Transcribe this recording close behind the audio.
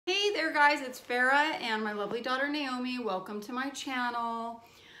there guys, it's Farrah and my lovely daughter Naomi. Welcome to my channel.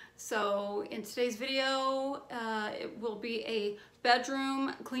 So in today's video, it will be a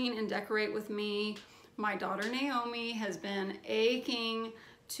bedroom clean and decorate with me. My daughter Naomi has been aching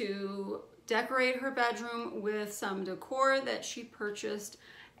to decorate her bedroom with some decor that she purchased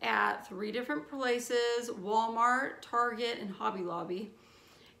at 3 different places: Walmart, Target, and Hobby Lobby.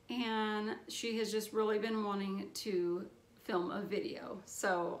 And she has just really been wanting to film a video.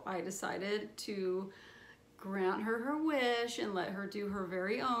 So I decided to grant her her wish and let her do her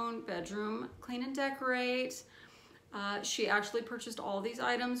very own bedroom clean and decorate. She actually purchased all these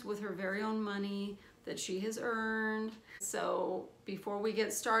items with her very own money that she has earned. So before we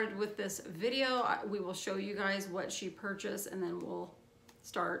get started with this video, we will show you guys what she purchased, and then we'll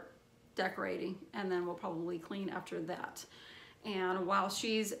start decorating, and then we'll probably clean after that. And while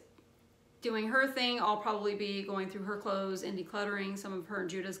she's doing her thing, I'll probably be going through her clothes and decluttering some of her and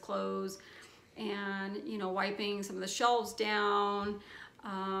Judah's clothes, and wiping some of the shelves down.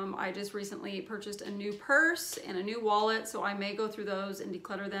 I just recently purchased a new purse and a new wallet, so I may go through those and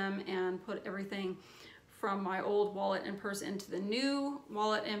declutter them and put everything from my old wallet and purse into the new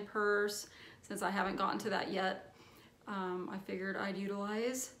wallet and purse. Since I haven't gotten to that yet, I figured I'd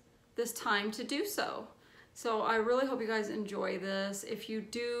utilize this time to do so. So I really hope you guys enjoy this. If you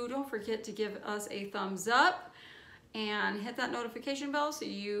do, don't forget to give us a thumbs up and hit that notification bell so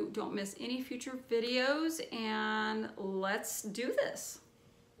you don't miss any future videos. And let's do this.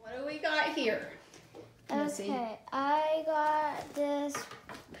 What do we got here? Okay, I got this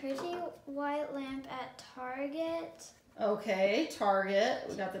pretty white lamp at Target. Okay, Target.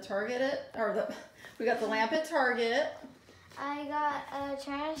 We got the we got the lamp at Target. I got a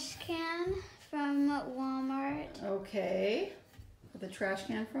trash can from Walmart. Okay, the trash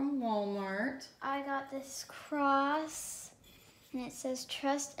can from Walmart. I got this cross, and it says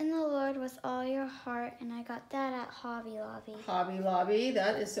 "Trust in the Lord with all your heart," and I got that at Hobby Lobby. Hobby Lobby,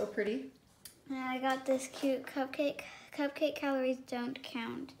 that is so pretty. And I got this cute cupcake. Cupcake calories don't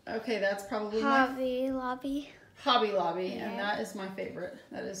count. Okay, that's probably Hobby Lobby. Hobby Lobby, yeah. And that is my favorite.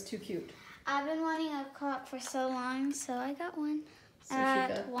 That is too cute. I've been wanting a clock for so long, so I got one. So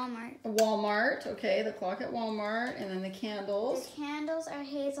at Walmart. Walmart, okay, the clock at Walmart, and then the candles. The candles are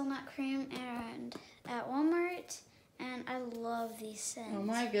hazelnut cream and at Walmart, and I love these scents. Oh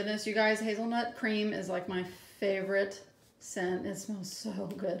my goodness, you guys, hazelnut cream is like my favorite scent. It smells so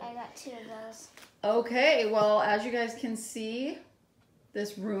good. I got 2 of those. Okay, well, as you guys can see,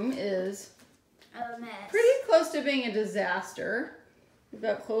 this room is a mess. Pretty close to being a disaster. We've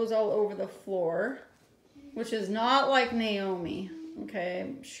got clothes all over the floor, which is not like Naomi.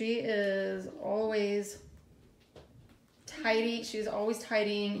 Okay, she is always tidy. She's always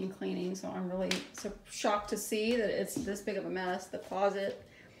tidying and cleaning, so I'm really so shocked to see that it's this big of a mess. The closet,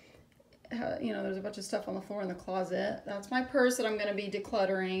 there's a bunch of stuff on the floor in the closet. That's my purse that I'm going to be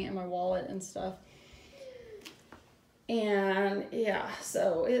decluttering, and my wallet and stuff. And yeah,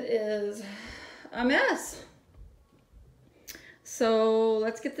 so it is a mess. So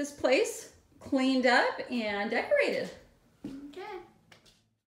let's get this place cleaned up and decorated.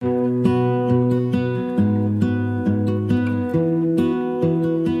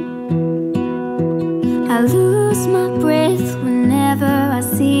 I lose my breath whenever I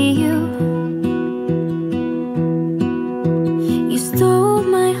see you. You stole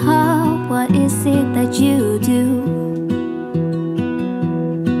my heart, what is it that you do?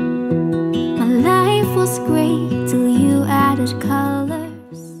 My life was great till you added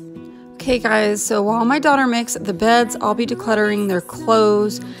colors. Okay guys, so while my daughter makes the beds, I'll be decluttering their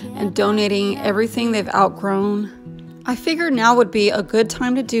clothes and donating everything they've outgrown. I figured now would be a good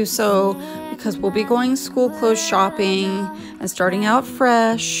time to do so because we'll be going school clothes shopping and starting out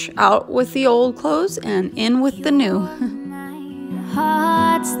fresh, out with the old clothes and in with the new.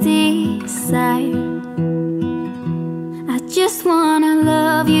 Heart's desire. I just wanna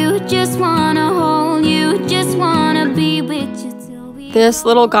love you, just wanna hold you, just wanna be with you till we. This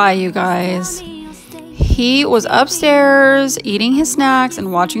little guy, you guys, he was upstairs eating his snacks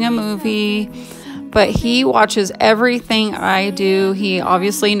and watching a movie. But he watches everything I do. He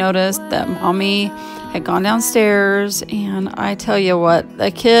obviously noticed that Mommy had gone downstairs, and I tell you what, the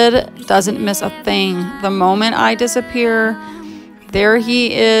kid doesn't miss a thing. The moment I disappear, there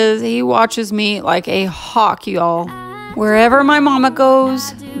he is. He watches me like a hawk, y'all. Wherever my mama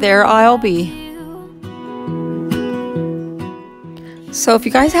goes, there I'll be. So if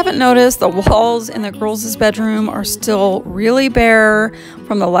you guys haven't noticed, the walls in the girls' bedroom are still really bare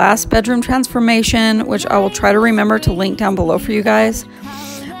from the last bedroom transformation, which I will try to remember to link down below for you guys.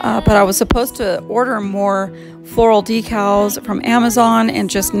 But I was supposed to order more floral decals from Amazon and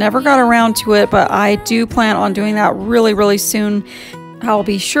just never got around to it, but I do plan on doing that really, really soon. I'll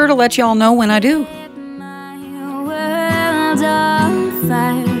be sure to let y'all know when I do.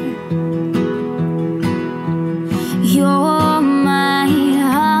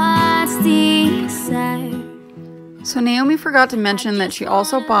 So Naomi forgot to mention that she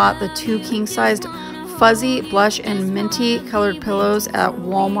also bought the 2 king-sized fuzzy blush and minty colored pillows at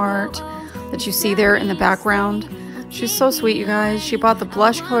Walmart that you see there in the background. She's so sweet, you guys. She bought the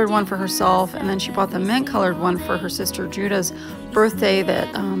blush colored one for herself, and then she bought the mint colored one for her sister Judah's birthday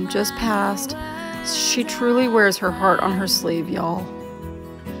that just passed. She truly wears her heart on her sleeve, y'all.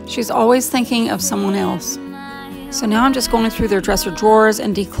 She's always thinking of someone else. So now I'm just going through their dresser drawers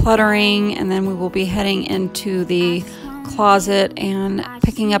and decluttering, and then we will be heading into the closet and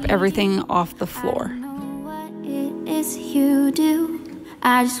picking up everything off the floor. You do.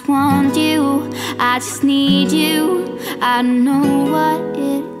 I just want you, I just need you. I know what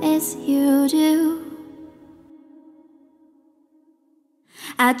it is you do.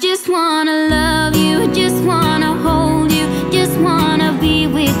 I just wanna love you, just wanna hold you, just wanna be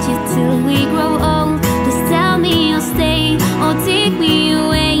with you till we grow old. Just tell me you'll stay or take me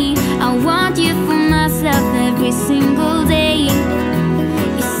away. I want you for myself every single day.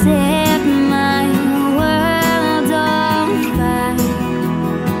 You set my world on fire.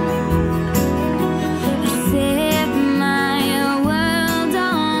 You set my world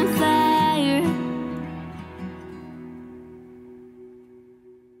on fire.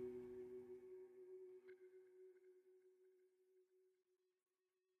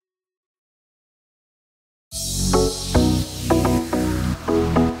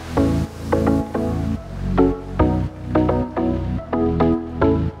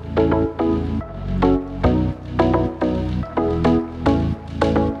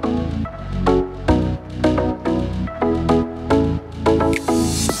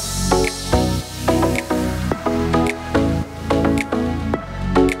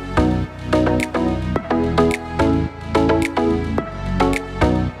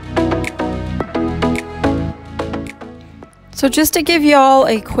 So just to give y'all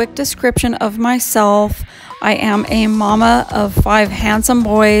a quick description of myself, I am a mama of 5 handsome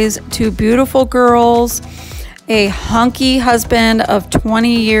boys, 2 beautiful girls, a hunky husband of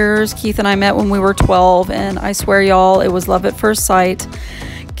 20 years. Keith and I met when we were 12, and I swear y'all, it was love at first sight.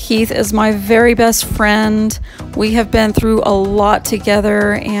 Keith is my very best friend. We have been through a lot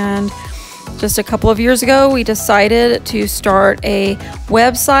together, and just a couple of years ago, we decided to start a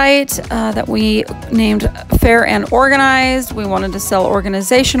website that we named Fair and Organized. We wanted to sell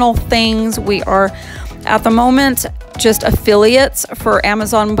organizational things. We are, at the moment, just affiliates for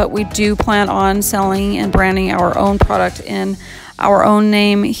Amazon, but we do plan on selling and branding our own product in our own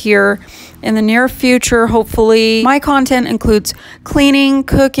name here in the near future, hopefully. My content includes cleaning,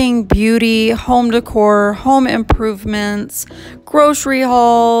 cooking, beauty, home decor, home improvements, grocery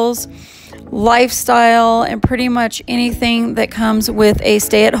hauls, lifestyle, and pretty much anything that comes with a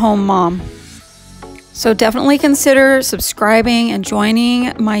stay-at-home mom. So definitely consider subscribing and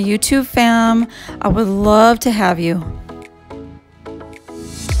joining my YouTube fam. I would love to have you.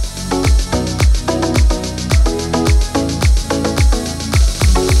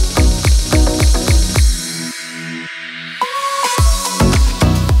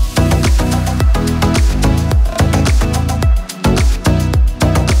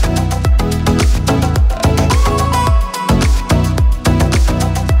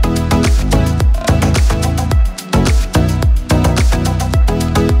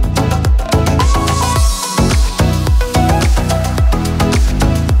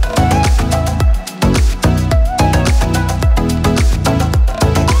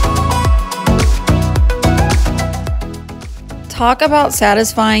 Talk about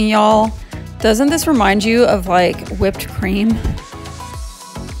satisfying, y'all. Doesn't this remind you of like whipped cream?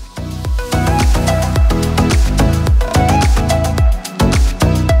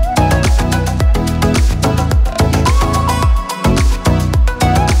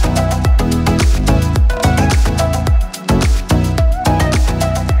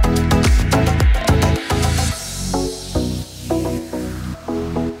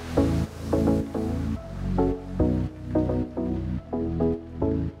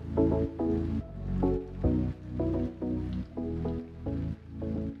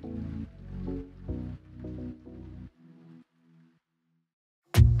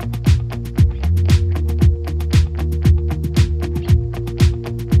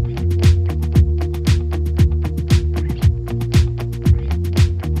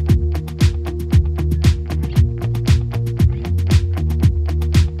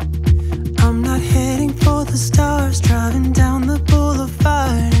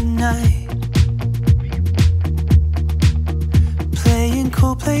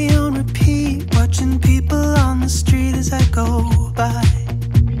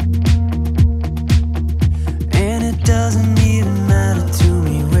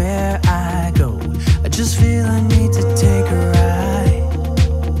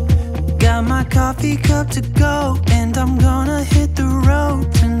 coffee cup to go, and I'm gonna hit the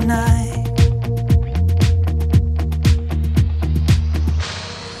road tonight.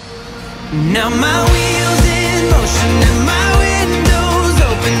 Now my wheels in motion and my windows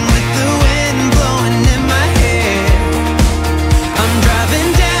open with the wind blowing in my hair. I'm driving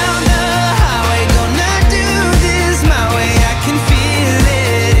down the highway, gonna do this my way. I can feel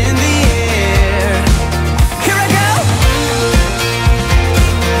it in the air. Here I go.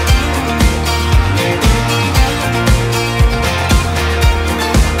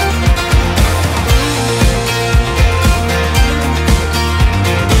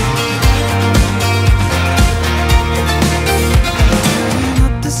 Turning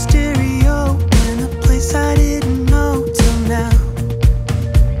up the stereo in a place I didn't know till now.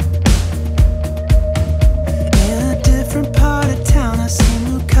 In a different part of town, I see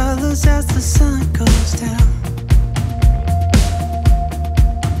new colors as the sun goes down.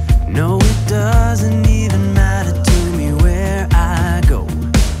 No, it doesn't even matter to me where I go.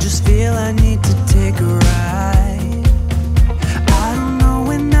 Just feel I need to take a ride. I don't know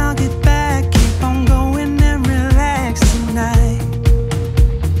when I'll get back. Keep on going and relax tonight.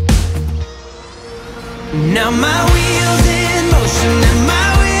 Now my wheels in motion and my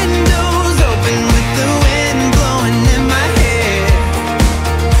windows open with the wind blowing in my hair.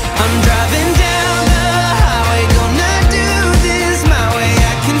 I'm driving down the highway, gonna do this my way.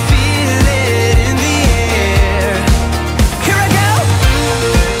 I can feel it in the air. Here I go.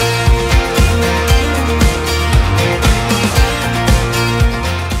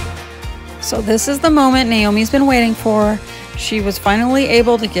 So this is the moment Naomi's been waiting for. She was finally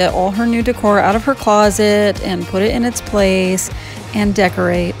able to get all her new decor out of her closet and put it in its place and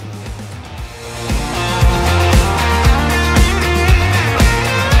decorate.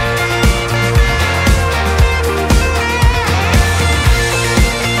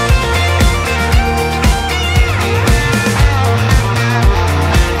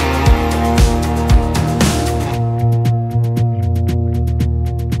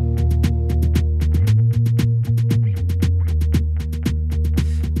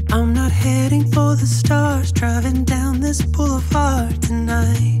 I'm not heading for the stars, driving down this boulevard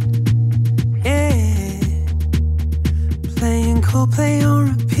tonight. Yeah, playing Coldplay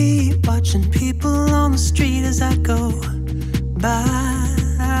on repeat, watching people on the street as I go by.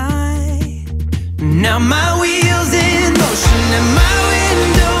 Now my wheels in motion and my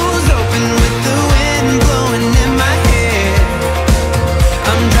windows open with the wind blowing in my hair.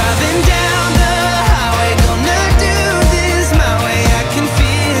 I'm driving down the highway, gonna do this my way. I can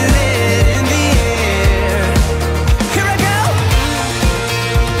feel it in the air. Here I go.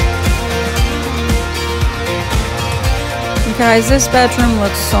 You guys, this bedroom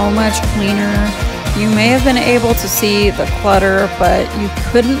looks so much cleaner. You may have been able to see the clutter, but you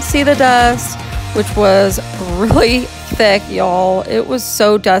couldn't see the dust, which was really thick, y'all. It was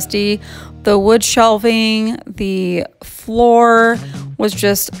so dusty. The wood shelving, the floor was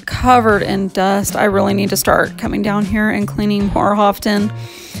just covered in dust. I really need to start coming down here and cleaning more often,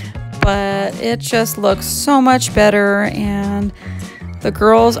 but it just looks so much better, and the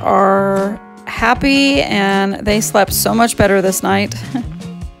girls are happy and they slept so much better this night.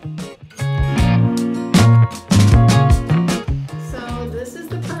 So this is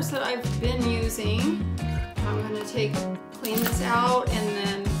the purse that I've been using. I'm going to clean this out and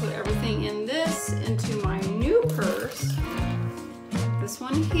then put everything in this into my new purse. This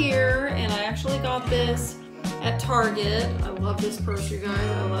one here, and I actually got this at Target. I love this purse, you guys.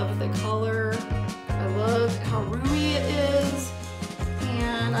 I love the color. I love how roomy it is.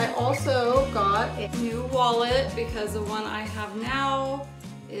 And I also got a new wallet because the one I have now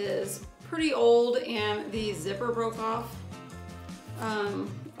is pretty old and the zipper broke off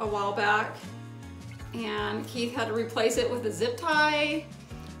a while back, and Keith had to replace it with a zip tie.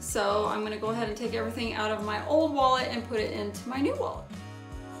 So I'm gonna go ahead and take everything out of my old wallet and put it into my new wallet.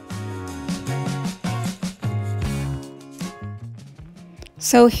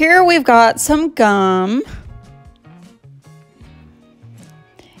 So here we've got some gum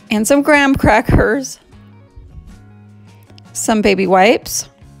and some graham crackers, some baby wipes,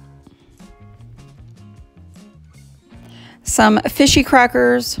 some fishy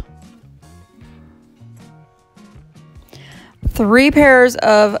crackers, 3 pairs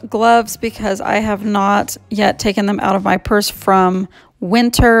of gloves because I have not yet taken them out of my purse from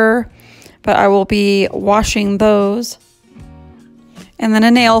winter, but I will be washing those. And then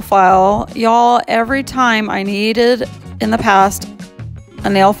a nail file. Y'all, every time I needed in the past a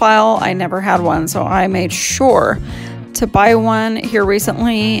nail file, I never had one, so I made sure to buy one here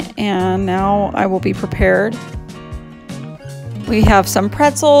recently, and now I will be prepared. We have some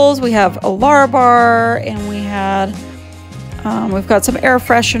pretzels, we have a Larabar, and we had, we've got some air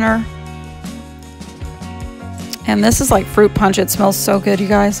freshener. And this is like fruit punch. It smells so good, you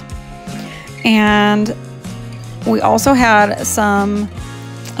guys. And we also had some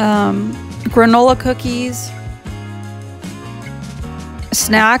granola cookies.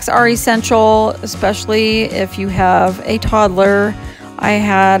 Snacks are essential, especially if you have a toddler. I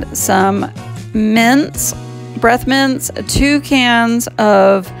had some mints, breath mints, 2 cans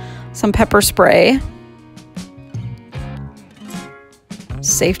of some pepper spray.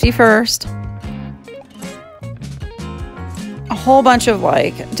 Safety first. A whole bunch of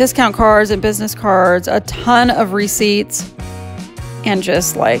like discount cards and business cards, a ton of receipts, and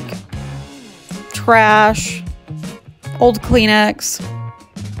just like trash, old Kleenex.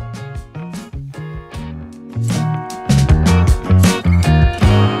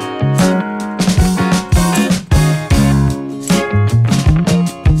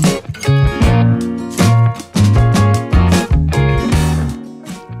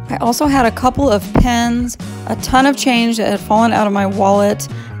 I also had a couple of pens, a ton of change that had fallen out of my wallet,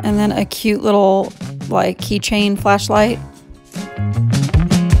 and then a cute little like keychain flashlight.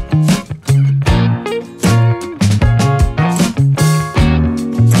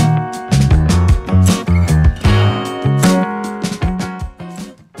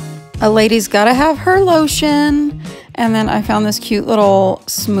 A lady's gotta have her lotion. And then I found this cute little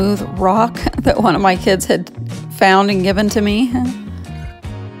smooth rock that one of my kids had found and given to me.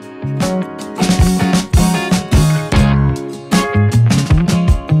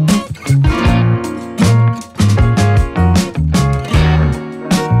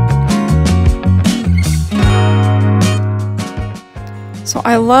 So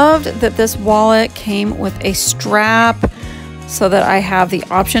I loved that this wallet came with a strap so that I have the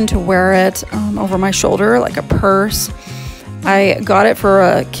option to wear it over my shoulder like a purse. I got it for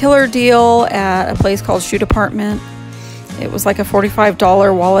a killer deal at a place called Shoe Department. It was like a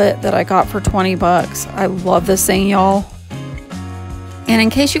 $45 wallet that I got for 20 bucks. I love this thing, y'all. And in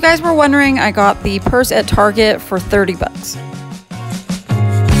case you guys were wondering, I got the purse at Target for 30 bucks.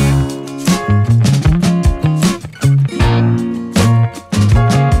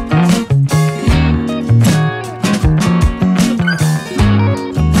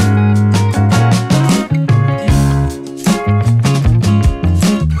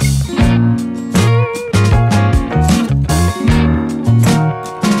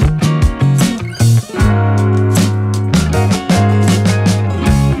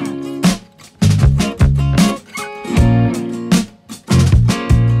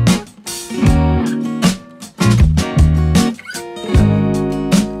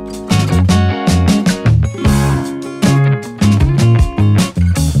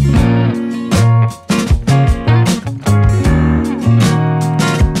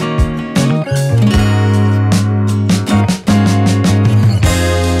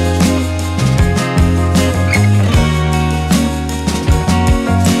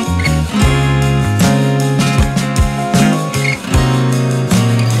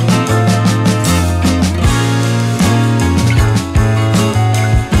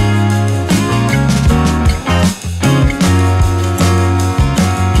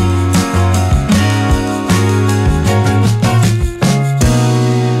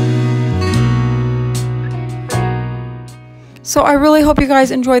 So I really hope you guys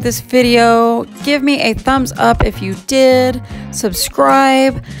enjoyed this video. Give me a thumbs up if you did.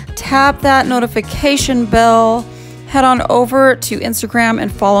 Subscribe, tap that notification bell. Head on over to Instagram and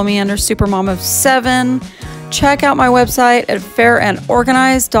follow me under Supermom of 7. Check out my website at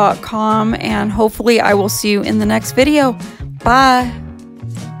fairandorganized.com, and hopefully I will see you in the next video. Bye.